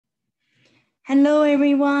Hello,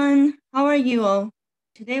 everyone. How are you all?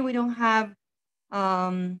 Today we don't have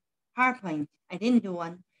PowerPoint. I didn't do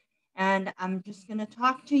one. And I'm just going to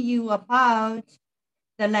talk to you about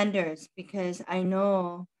the lenders because I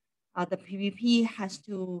know the PPP has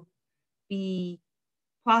to be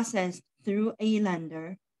processed through a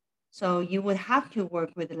lender. So you would have to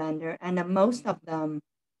work with a lender, and most of them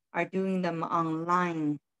are doing them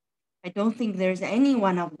online. I don't think there's any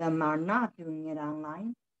one of them are not doing it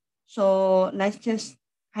online. So let's just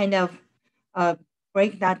kind of uh,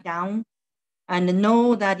 break that down and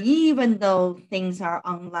know that even though things are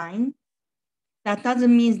online, that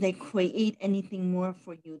doesn't mean they create anything more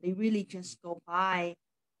for you. They really just go by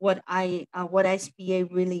what SBA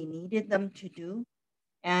really needed them to do,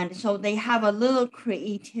 and so they have a little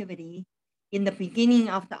creativity in the beginning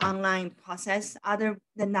of the online process. Other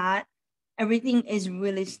than that, everything is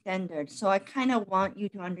really standard. So I kind of want you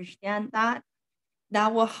to understand that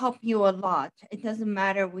that will help you a lot. It doesn't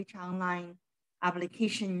matter which online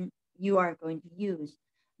application you are going to use.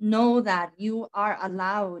 Know that you are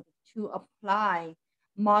allowed to apply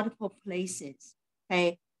multiple places.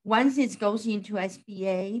 Okay. Once it goes into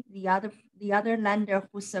SBA, the other lender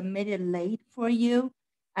who submitted late for you,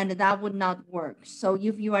 and that would not work. So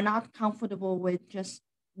if you are not comfortable with just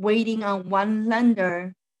waiting on one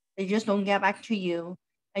lender, they just don't get back to you,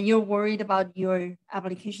 and you're worried about your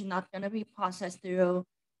application not going to be processed through.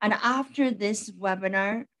 And after this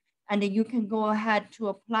webinar, and then you can go ahead to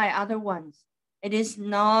apply other ones. It is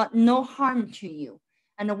not no harm to you.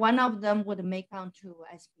 And one of them would make onto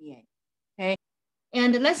SBA. Okay.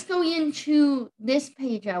 And let's go into this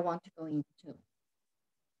page I want to go into.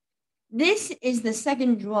 This is the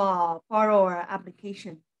second draw borrower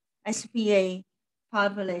application. SBA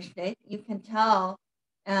published it. You can tell,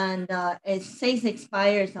 and it says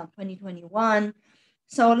expires on 2021.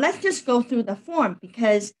 So let's just go through the form,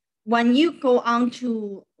 because when you go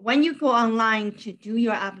online to do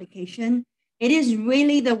your application, it is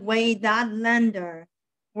really the way that lender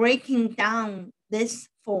breaking down this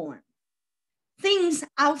form. Things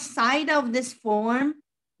outside of this form,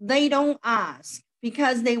 they don't ask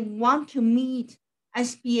because they want to meet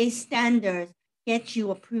SBA standards, get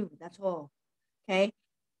you approved. That's all. Okay.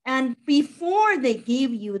 And before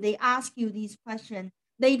they ask you these questions,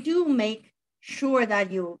 they do make sure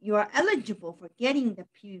that you are eligible for getting the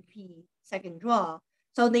PPP second draw.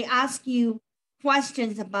 So they ask you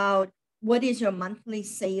questions about what is your monthly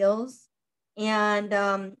sales, and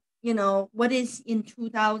what is in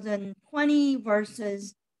 2020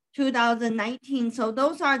 versus 2019. So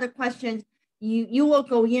those are the questions you will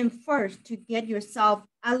go in first to get yourself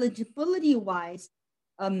eligibility wise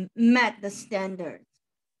met the standards.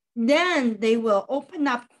 Then they will open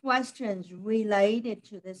up questions related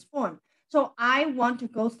to this form. So I want to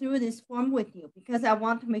go through this form with you because I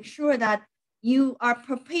want to make sure that you are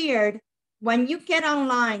prepared. When you get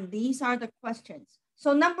online, these are the questions.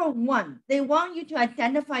 So number one, they want you to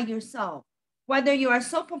identify yourself, whether you are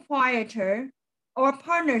sole proprietor or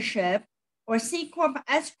partnership or C Corp,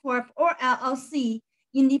 S Corp, or LLC,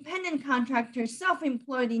 independent contractor,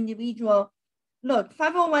 self-employed individual. Look,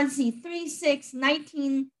 501c3, 6,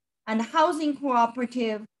 19, and housing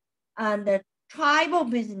cooperative, and the tribal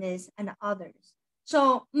business, and others.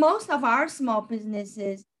 So most of our small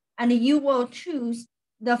businesses, and you will choose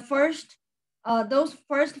the first, those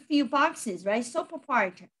first few boxes, right? Sole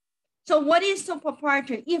proprietor. So what is sole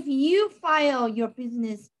proprietor? If you file your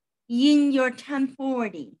business in your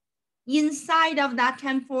 1040, inside of that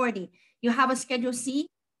 1040, you have a Schedule C,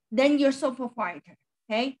 then you're sole proprietor,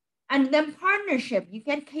 okay? And then partnership, you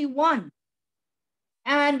get K1.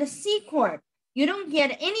 And C Corp, you don't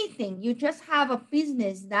get anything. You just have a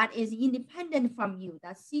business that is independent from you.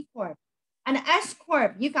 That's C Corp. And S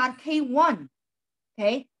Corp, you got K1.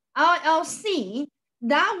 Okay. LLC,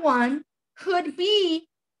 that one could be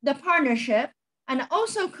the partnership and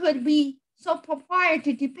also could be sole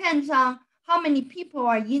proprietor. Depends on how many people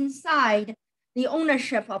are inside the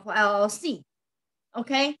ownership of LLC.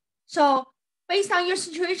 Okay. So based on your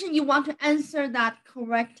situation, you want to answer that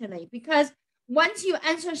correctly, because once you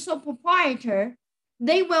answer sole proprietor,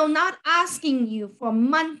 they will not asking you for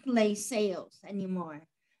monthly sales anymore.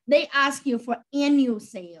 They ask you for annual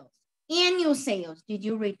sales. Annual sales, did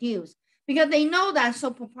you reduce? Because they know that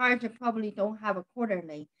sole proprietor probably don't have a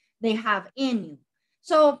quarterly, they have annual.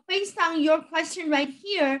 So based on your question right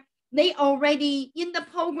here, they already, in the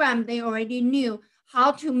program, they already knew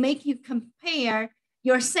how to make you compare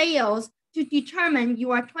your sales to determine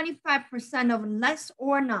you are 25% of less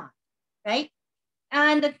or not, right?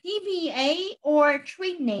 And the DBA or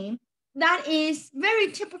trade name, that is very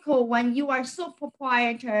typical when you are sole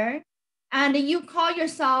proprietor and you call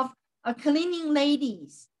yourself cleaning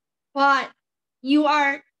ladies, but you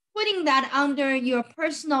are putting that under your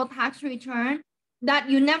personal tax return that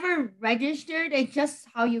you never registered. It's just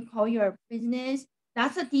how you call your business.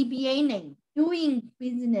 That's a DBA name, doing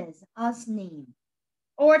business as name.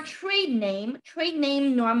 Or trade name. Trade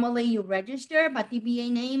name, normally you register, but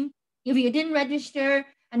DBA name, if you didn't register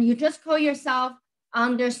and you just call yourself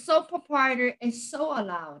under sole proprietor, is so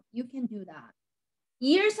allowed. You can do that.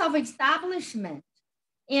 Years of establishment.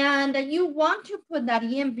 And you want to put that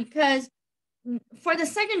in because for the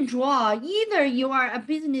second draw, either you are a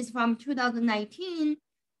business from 2019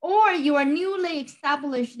 or you are newly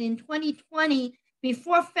established in 2020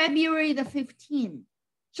 before February the 15th.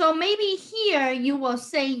 So maybe here you will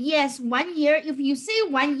say yes, 1 year. If you say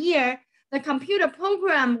 1 year, the computer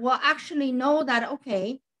program will actually know that,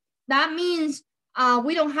 okay, that means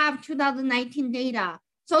we don't have 2019 data.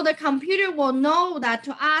 So the computer will know that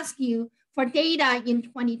to ask you for data in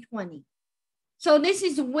 2020. So this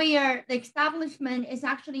is where the establishment is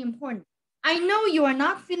actually important. I know you are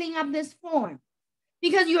not filling up this form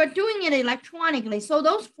because you are doing it electronically. So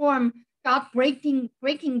those forms got breaking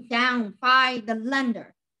down by the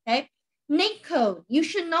lender. Okay, NAIC code. You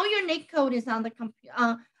should know your NAIC code is on the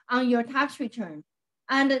on your tax return.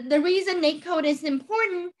 And the reason NAIC code is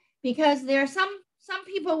important because there are some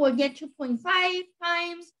people will get 2.5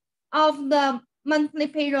 times of the monthly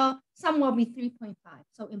payroll. Some will be 3.5.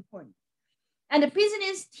 So important. And the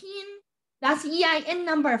business team, that's EIN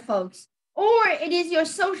number, folks. Or it is your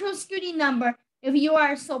social security number if you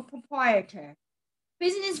are sole proprietor.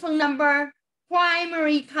 Business phone number,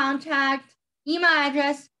 primary contact, email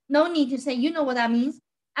address, no need to say, you know what that means.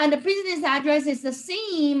 And the business address is the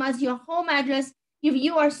same as your home address if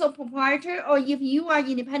you are sole proprietor or if you are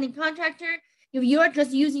independent contractor, if you are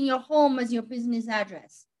just using your home as your business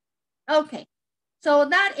address. Okay, so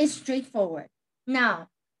that is straightforward. Now,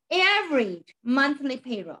 average monthly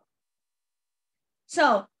payroll.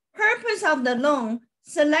 So purpose of the loan,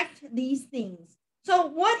 select these things. So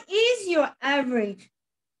what is your average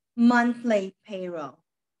monthly payroll?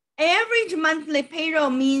 Average monthly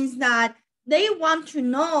payroll means that they want to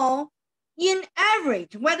know in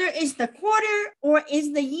average, whether it's the quarter or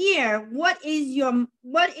is the year, what is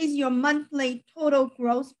your monthly total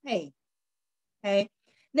gross pay? Okay,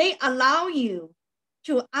 they allow you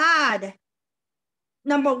to add,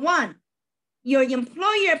 number one, your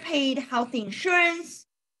employer paid health insurance,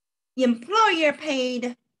 employer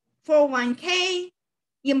paid 401k,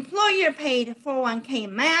 employer paid 401k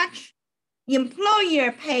match,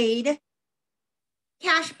 employer paid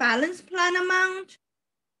cash balance plan amount.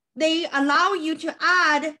 They allow you to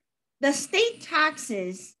add the state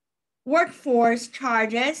taxes, workforce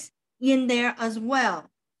charges in there as well.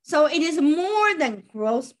 So it is more than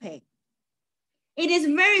gross pay. It is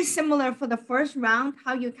very similar for the first round,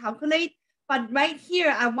 how you calculate, but right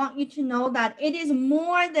here, I want you to know that it is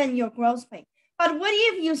more than your gross pay. But what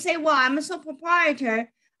if you say, well, I'm a sole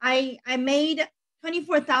proprietor, I made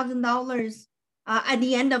 $24,000 at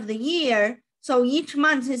the end of the year, so each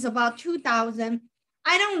month is about $2,000.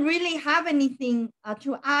 I don't really have anything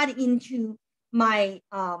to add into my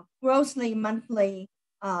grossly monthly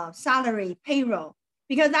salary payroll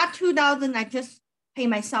because that $2,000 I just pay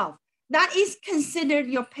myself. That is considered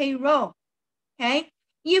your payroll, okay?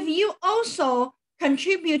 If you also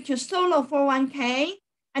contribute to solo 401k,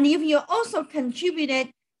 and if you also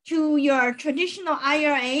contributed to your traditional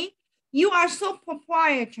IRA, you are sole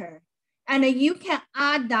proprietor, and you can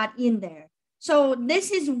add that in there. So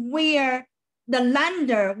this is where the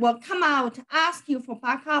lender will come out, ask you for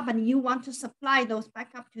backup, and you want to supply those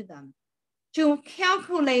backup to them to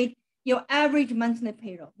calculate your average monthly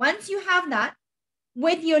payroll. Once you have that,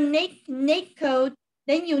 with your NAIC code,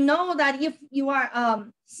 then you know that if you are a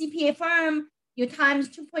CPA firm, you times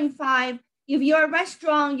 2.5. If you're a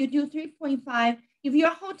restaurant, you do 3.5. If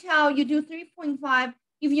you're a hotel, you do 3.5.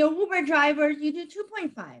 If you're Uber drivers, you do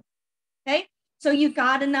 2.5. Okay, so you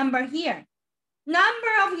got a number here. Number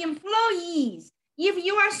of employees, if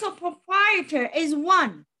you are sole proprietor, is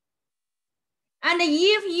 1. And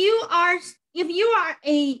if you are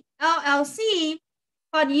a LLC,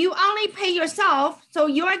 but you only pay yourself, so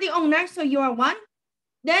you are the owner, so you are 1.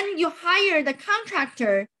 Then you hire the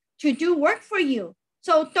contractor to do work for you.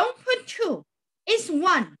 So don't put 2, it's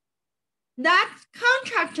 1. That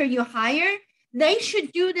contractor you hire, they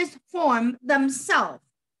should do this form themselves.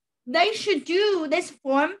 They should do this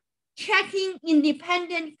form checking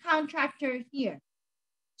independent contractor here.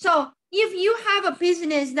 So if you have a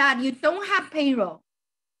business that you don't have payroll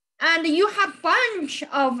and you have a bunch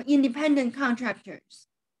of independent contractors,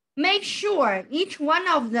 make sure each one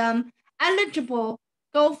of them eligible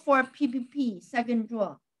go for PPP, second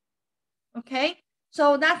draw. okay?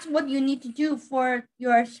 So that's what you need to do for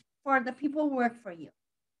the people who work for you.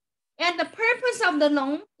 And the purpose of the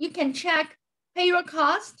loan, you can check payroll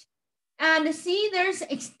cost and see there's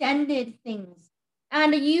extended things.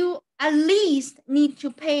 And you at least need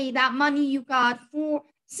to pay that money you got for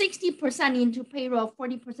 60% into payroll,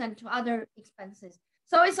 40% to other expenses.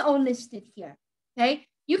 So it's all listed here. Okay.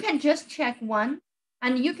 You can just check one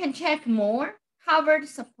and you can check more covered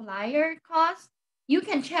supplier costs. You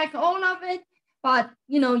can check all of it, but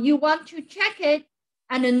you want to check it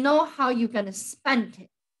and know how you're going to spend it.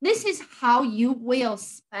 This is how you will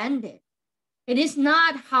spend it. It is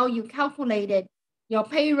not how you calculated your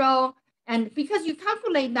payroll, and because you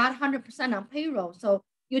calculate that 100% on payroll, so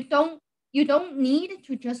you don't need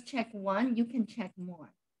to just check one. You can check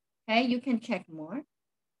more. Okay, you can check more.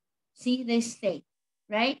 See, they state,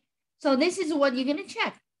 right? So this is what you're gonna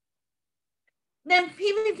check. Then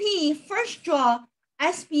PPP first draw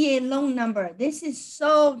SBA loan number. This is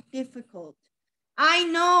so difficult. I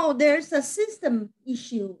know there's a system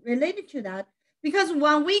issue related to that, because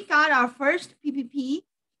when we got our first PPP,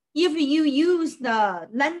 if you use the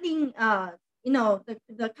lending,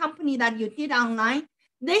 the company that you did online,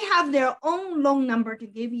 they have their own loan number to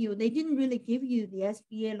give you. They didn't really give you the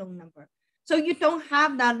SBA loan number. So you don't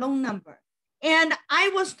have that loan number. And I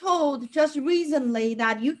was told just recently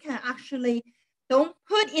that you can actually don't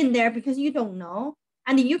put in there because you don't know.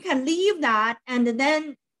 And you can leave that, and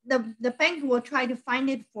then the bank will try to find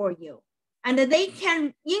it for you. And they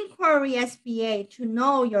can inquiry SBA to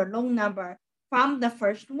know your loan number from the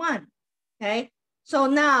first one. Okay. So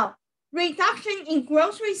now, reduction in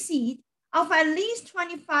gross receipt of at least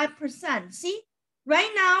 25%. See,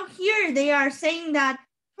 right now here they are saying that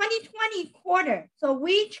 2020 quarter. So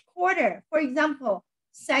which quarter? For example,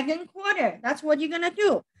 second quarter. That's what you're going to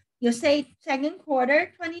do. You say second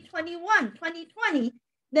quarter 2021, 2020.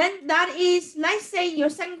 Then that is, let's say your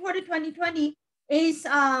second quarter 2020 is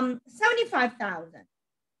 75,000.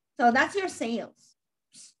 So that's your sales.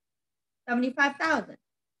 75,000.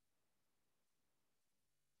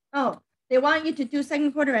 Oh, they want you to do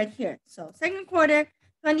second quarter right here. So second quarter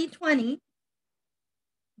 2020,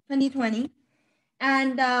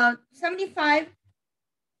 and 75,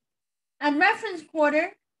 and reference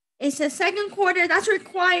quarter is a second quarter. That's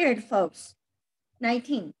required, folks.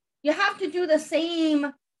 19. You have to do the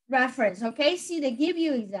same reference, okay? See, they give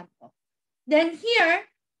you example. Then here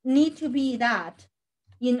need to be that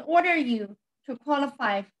in order you to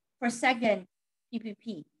qualify for second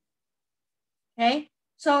PPP, okay?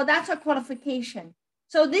 So that's a qualification.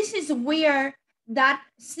 So this is where that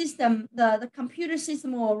system, the computer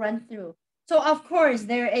system will run through. So of course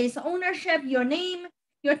there is ownership, your name,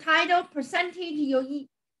 your title, percentage,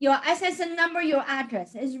 your SSN number, your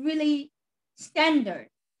address is really standard.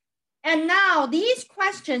 And now these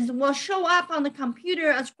questions will show up on the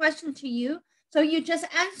computer as questions to you. So you just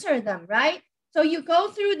answer them, right? So you go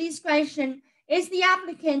through these questions. Is the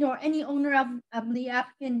applicant or any owner of the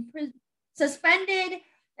applicant suspended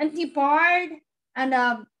and debarred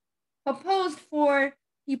and proposed for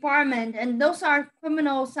debarment? And those are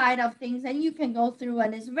criminal side of things that you can go through,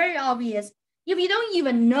 and it's very obvious. If you don't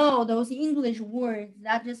even know those English words,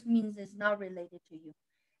 that just means it's not related to you.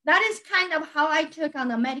 That is kind of how I took on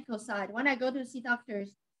the medical side. When I go to see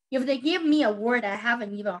doctors, if they give me a word I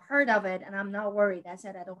haven't even heard of it, and I'm not worried, I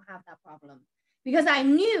said I don't have that problem. Because I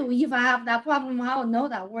knew if I have that problem, I would know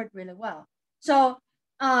that word really well. So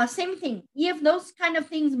same thing. If those kind of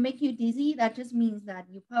things make you dizzy, that just means that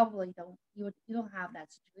you probably you don't have that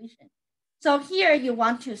situation. So here you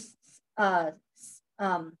want to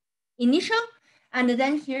initial, and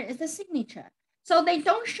then here is the signature. So they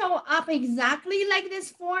don't show up exactly like this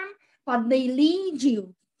form, but they lead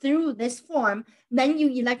you through this form. Then you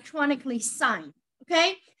electronically sign.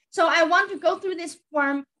 Okay. So I want to go through this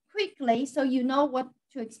form quickly so you know what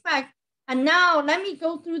to expect. And now let me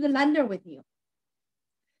go through the lender with you.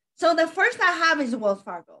 So the first I have is Wells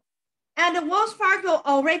Fargo. And Wells Fargo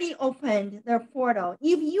already opened their portal.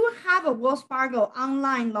 If you have a Wells Fargo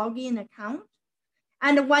online login account,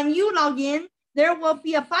 and when you log in, there will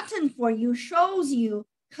be a button for you, shows you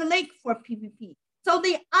click for PPP. So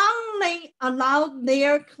they only allow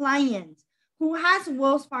their clients who has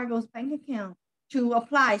Wells Fargo's bank account to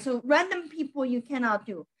apply. So random people you cannot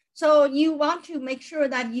do. So you want to make sure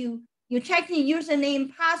that you check the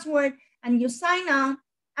username, password, and you sign on.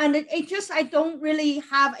 And it just, I don't really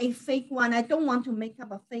have a fake one. I don't want to make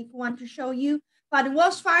up a fake one to show you. But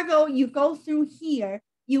Wells Fargo, you go through here,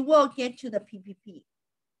 you will get to the PPP.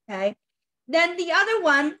 Okay. Then the other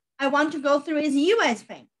one I want to go through is US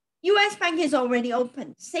Bank. US Bank is already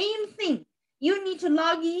open. Same thing. You need to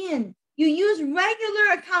log in. You use regular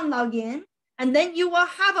account login, and then you will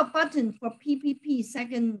have a button for PPP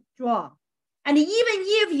second draw. And even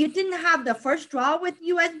if you didn't have the first draw with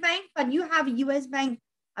US Bank, but you have a US Bank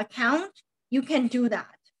account, you can do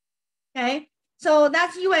that, okay? So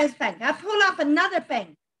that's US Bank. I pull up another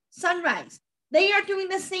bank, Sunrise. They are doing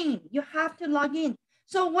the same. You have to log in.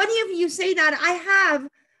 So what if you say that I have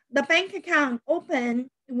the bank account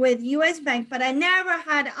open with US Bank, but I never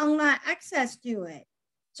had online access to it?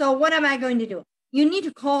 So what am I going to do? You need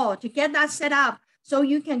to call to get that set up so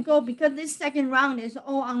you can go, because this second round is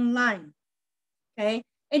all online, okay?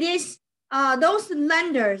 It is those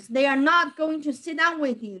lenders, they are not going to sit down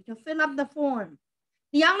with you to fill up the form.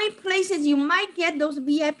 The only places you might get those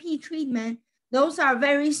VIP treatment, those are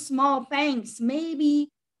very small banks,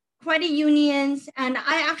 maybe credit unions. And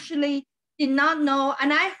I actually did not know.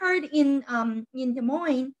 And I heard in Des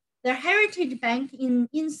Moines, the Heritage Bank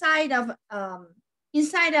inside of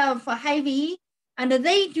Hy-Vee, and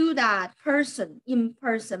they do that in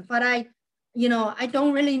person. But I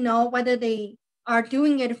don't really know whether they are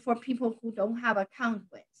doing it for people who don't have account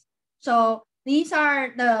with. So these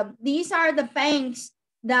are the banks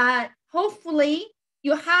that hopefully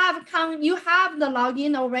you have the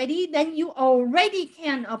login already, then you already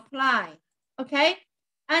can apply, okay?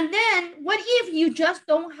 And then what if you just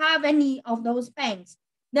don't have any of those banks?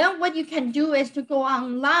 Then what you can do is to go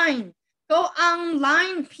online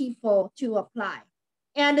people to apply.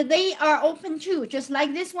 And they are open too, just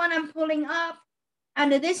like this one I'm pulling up.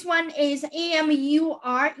 And this one is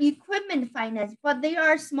AMUR Equipment Finance, but they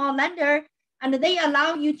are a small lender and they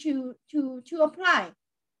allow you to apply.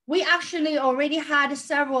 We actually already had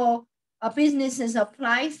several businesses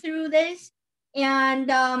apply through this.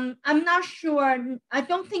 And I'm not sure, I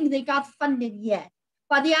don't think they got funded yet,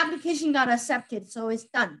 but the application got accepted, so it's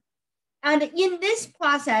done. And in this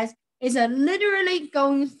process is literally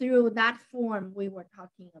going through that form we were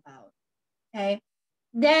talking about, okay?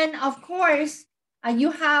 Then of course,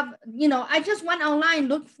 you have, I just went online,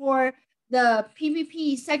 look for the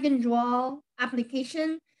PPP second draw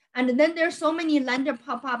application, and then there's so many lender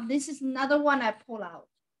pop up. This is another one I pull out,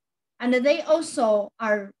 and they also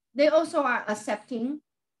are accepting.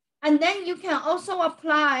 And then you can also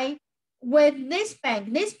apply with this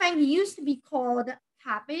bank. This bank used to be called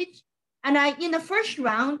Cabbage, and in the first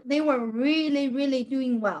round they were really, really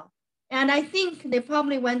doing well. And I think they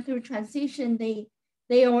probably went through transition.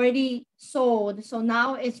 They already sold, so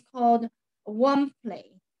now it's called One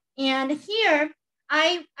Play. And here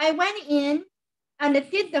I went in and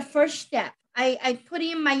did the first step. I put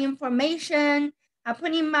in my information, I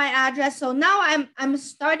put in my address. So now I'm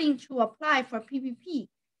starting to apply for PPP.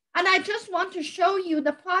 And I just want to show you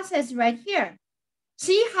the process right here.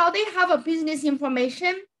 See how they have a business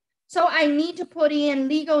information? So I need to put in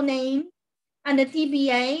legal name and the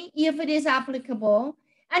DBA if it is applicable.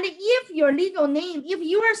 And if your legal name, if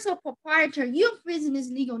you are sole proprietor, your business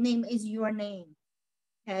legal name is your name,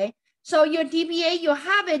 okay? So your DBA, you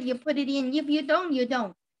have it, you put it in. If you don't, you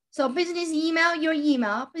don't. So business email, your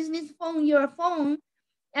email, business phone, your phone,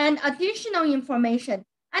 and additional information,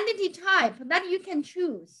 entity type that you can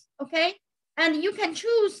choose, okay? And you can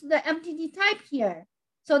choose the entity type here.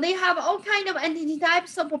 So they have all kind of entity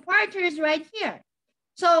types, so proprietors right here.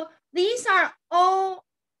 So these are all,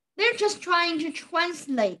 they're just trying to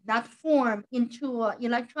translate that form into an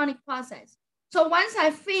electronic process. So once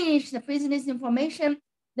I finish the business information,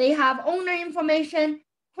 they have owner information,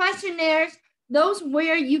 questionnaires, those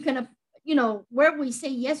where you can, where we say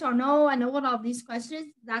yes or no and all of these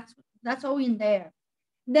questions, that's all in there.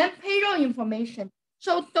 Then payroll information.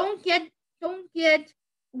 So don't get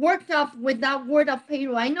worked up with that word of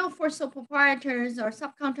payroll. I know for sole proprietors or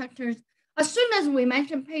subcontractors, as soon as we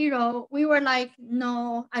mentioned payroll, we were like,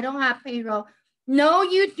 no, I don't have payroll. No,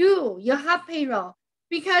 you do. You have payroll.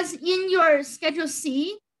 Because in your Schedule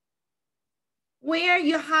C, where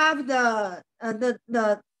you have the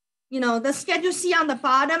Schedule C on the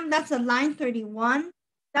bottom, that's a line 31.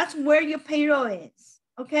 That's where your payroll is,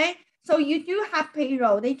 okay? So you do have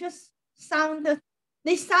payroll. They sound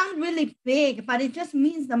really big, but it just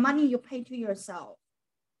means the money you pay to yourself,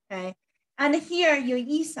 okay? And here you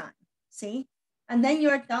e-sign. See, and then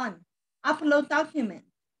you're done. Upload document.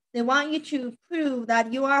 They want you to prove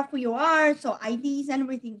that you are who you are, so IDs and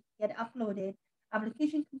everything get uploaded.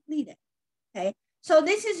 Application completed. Okay, so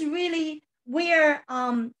this is really where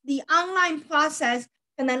the online process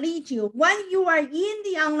gonna lead you. When you are in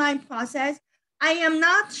the online process, I am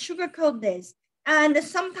not sugarcoat this. And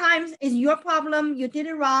sometimes it's your problem. You did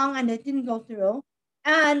it wrong and it didn't go through.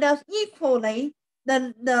 And equally,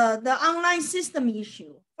 the online system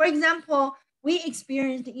issue. For example, we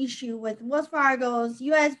experienced the issue with Wells Fargo's,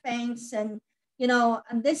 U.S. banks, and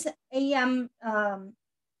and this AM,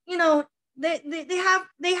 they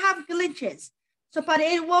have glitches. So, but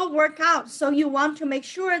it will work out. So you want to make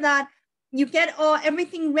sure that you get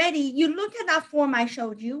everything ready. You look at that form I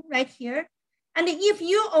showed you right here, and if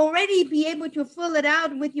you already be able to fill it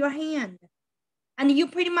out with your hand, and you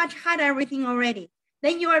pretty much had everything already,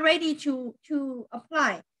 then you are ready to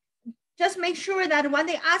apply. Just make sure that when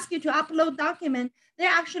they ask you to upload document, they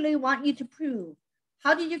actually want you to prove.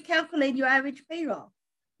 How did you calculate your average payroll?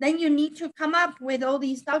 Then you need to come up with all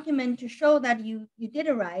these documents to show that you did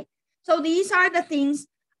it right. So these are the things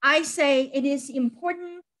I say it is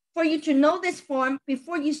important for you to know this form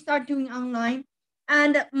before you start doing online.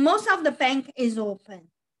 And most of the bank is open.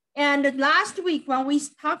 And last week when we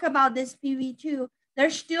talk about this PV2,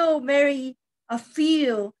 there's still very a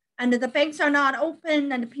few, and the banks are not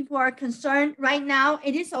open and people are concerned. Right now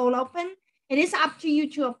it is all open. It is up to you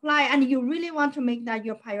to apply, and you really want to make that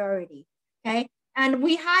your priority. Okay. And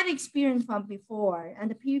we had experience from before,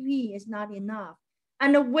 and the PPP is not enough.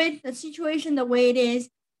 And with the situation the way it is,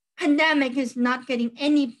 pandemic is not getting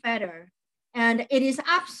any better, and it is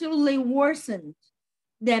absolutely worsened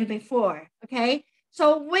than before. Okay.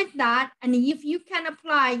 So with that, and if you can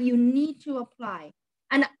apply, you need to apply.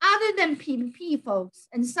 And other than PPP, folks,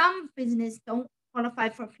 and some business don't qualify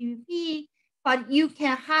for PPP, but you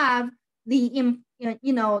can have the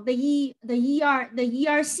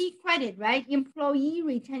ERC credit, right? Employee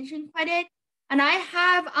retention credit. And I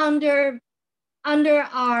have under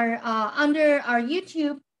our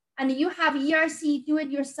YouTube, and you have ERC do it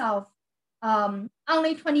yourself,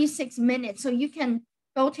 only 26 minutes. So you can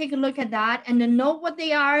go take a look at that and then know what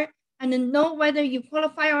they are, and then know whether you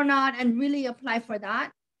qualify or not, and really apply for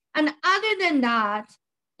that. And other than that,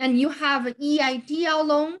 and you have an EIDL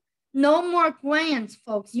loan, no more grants,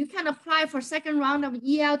 folks. You can apply for second round of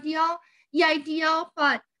EIDL,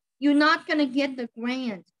 but you're not going to get the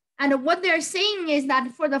grant. And what they're saying is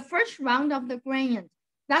that for the first round of the grant,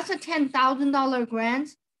 that's a $10,000 grant.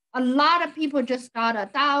 A lot of people just got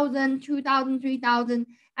 $1,000, $2,000, $3,000.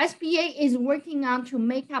 SBA is working on to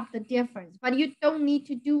make up the difference, but you don't need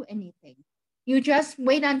to do anything. You just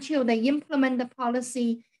wait until they implement the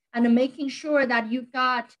policy, and making sure that you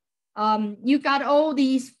got all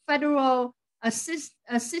these federal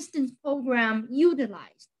assistance program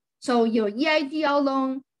utilized. So your EIDL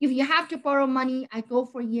loan, if you have to borrow money, I go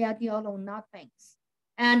for EIDL loan, not banks.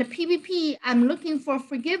 And PPP, I'm looking for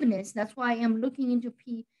forgiveness. That's why I'm looking into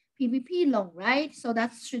PPP loan, right? So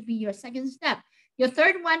that should be your second step. Your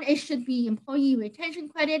third one, it should be employee retention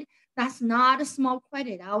credit. That's not a small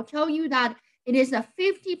credit. I'll tell you that it is a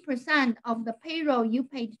 50% of the payroll you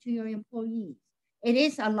paid to your employees. It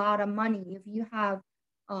is a lot of money if you have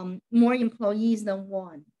more employees than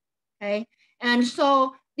one. Okay, and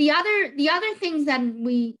so the other things that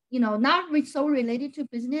we not so related to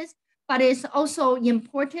business, but is also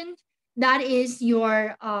important. That is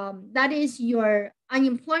your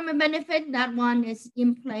unemployment benefit. That one is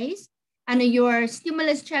in place, and your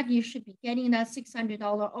stimulus check, you should be getting that $600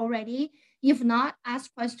 already. If not,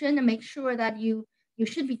 ask question and make sure that you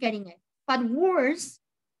should be getting it. But worst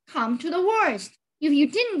come to the worst. If you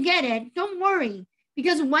didn't get it, don't worry,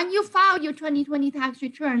 because when you file your 2020 tax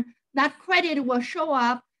return, that credit will show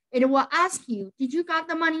up. It will ask you, did you got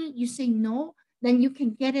the money? You say no, then you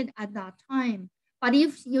can get it at that time. But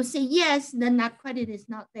if you say yes, then that credit is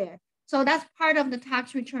not there. So that's part of the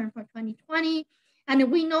tax return for 2020.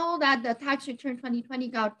 And we know that the tax return 2020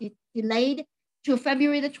 got delayed to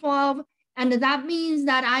February the 12th. And that means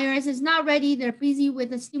that IRS is not ready. They're busy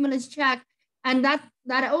with the stimulus check. And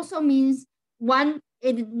that also means when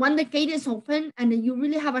the gate is open, and you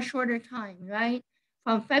really have a shorter time, right?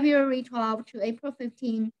 From February 12 to April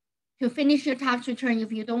 15 to finish your tax return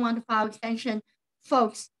if you don't want to file extension.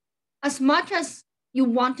 Folks, as much as you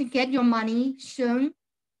want to get your money soon,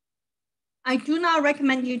 I do not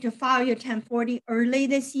recommend you to file your 1040 early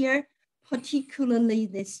this year, particularly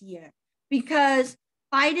this year, because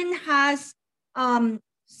Biden has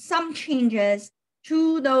some changes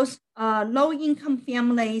to those low-income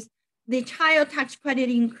families. The child tax credit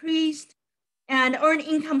increased, and earned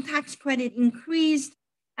income tax credit increased,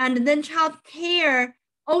 and then child care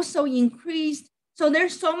also increased. So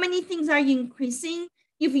there's so many things are increasing.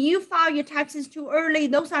 If you file your taxes too early,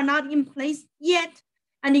 those are not in place yet.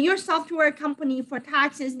 And your software company for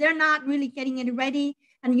taxes, they're not really getting it ready,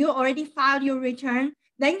 and you already filed your return.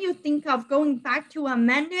 Then you think of going back to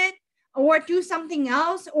amend it or do something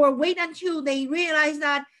else, or wait until they realize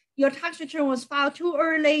that your tax return was filed too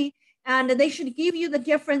early and they should give you the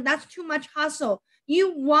difference. That's too much hassle. you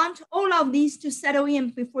want all of these to settle in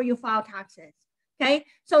before you file taxes. Okay,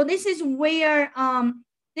 so this is where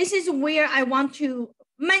I want to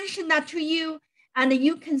mention that to you, and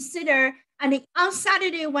you consider. And on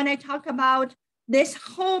Saturday, when I talk about this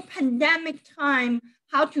whole pandemic time,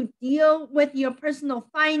 how to deal with your personal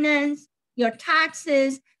finance, your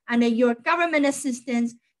taxes, and your government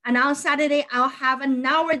assistance. And on Saturday, I'll have an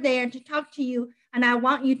hour there to talk to you, and I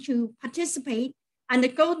want you to participate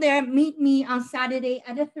and go there, meet me on Saturday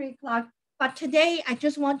at 3 o'clock. But today, I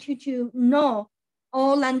just want you to know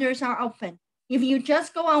all lenders are open. If you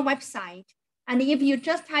just go on website, and if you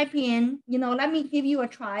just type in, let me give you a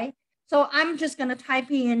try. So I'm just gonna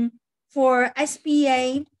type in for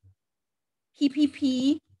SBA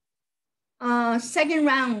PPP second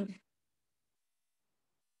round.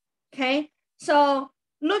 Okay, so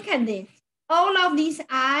look at this. All of these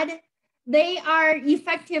ads, they are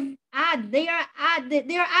effective ads. They are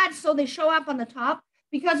ads, so they show up on the top,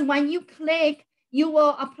 because when you click, you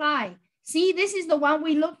will apply. See, this is the one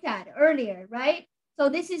we looked at earlier, right? So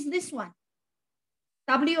this is this one,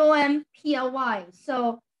 WOMPLY.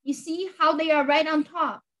 So you see how they are right on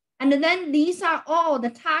top. And then these are all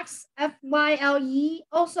the tax FYLE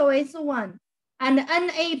also is the one. And the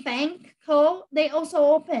NA Bank code, they also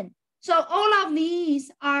open. So all of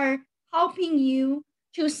these are helping you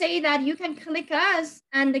to say that you can click us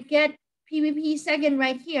and get PPP second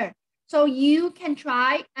right here. So you can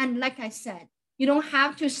try, and like I said, you don't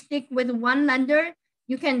have to stick with one lender.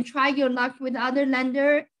 You can try your luck with other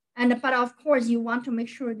lender, but of course you want to make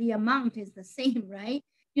sure the amount is the same, right?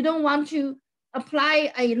 You don't want to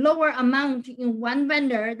apply a lower amount in one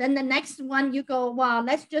vendor, then the next one you go, well,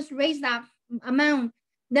 let's just raise that amount.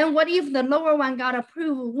 Then what if the lower one got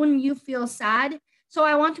approved? Wouldn't you feel sad? So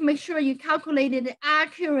I want to make sure you calculate it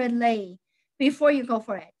accurately before you go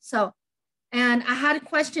for it. So, and I had a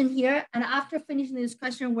question here, and after finishing this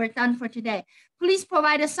question, we're done for today. Please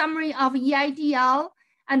provide a summary of EIDL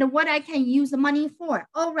and what I can use the money for.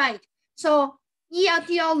 All right, so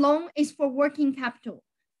EIDL loan is for working capital.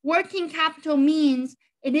 Working capital means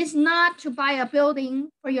it is not to buy a building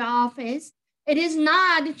for your office. It is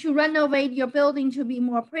not to renovate your building to be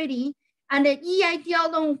more pretty. And the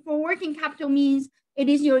EIDL loan for working capital means it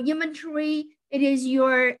is your inventory, it is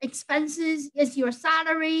your expenses, it's your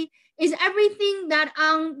salary, it's everything that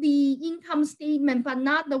on the income statement, but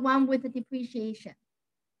not the one with the depreciation.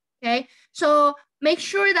 Okay, so make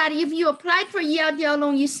sure that if you applied for EIDL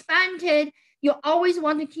loan, you spent it, you always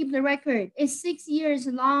want to keep the record. It's 6 years,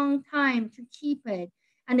 a long time to keep it.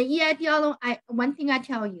 And the EIDL loan, one thing I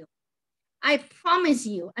tell you, I promise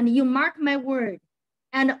you, and you mark my word,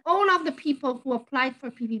 and all of the people who applied for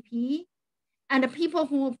PPP and the people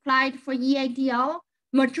who applied for EIDL,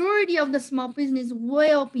 majority of the small business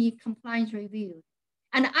will be compliance reviewed.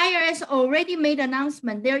 And IRS already made an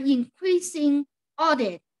announcement, they're increasing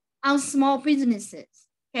audit on small businesses,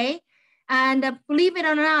 okay? And believe it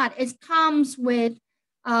or not, it comes with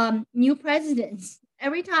new presidents.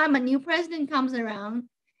 Every time a new president comes around,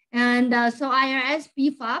 and so IRS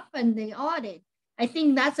beef up and they audit. I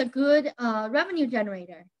think that's a good revenue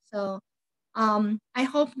generator. So I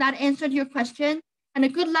hope that answered your question.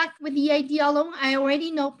 And good luck with the EIDL loan. I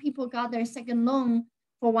already know people got their second loan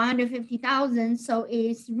for $150,000, so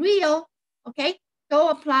it's real. Okay, go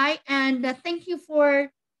apply. And thank you for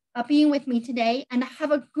being with me today. And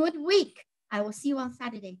have a good week. I will see you on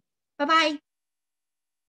Saturday. Bye-bye.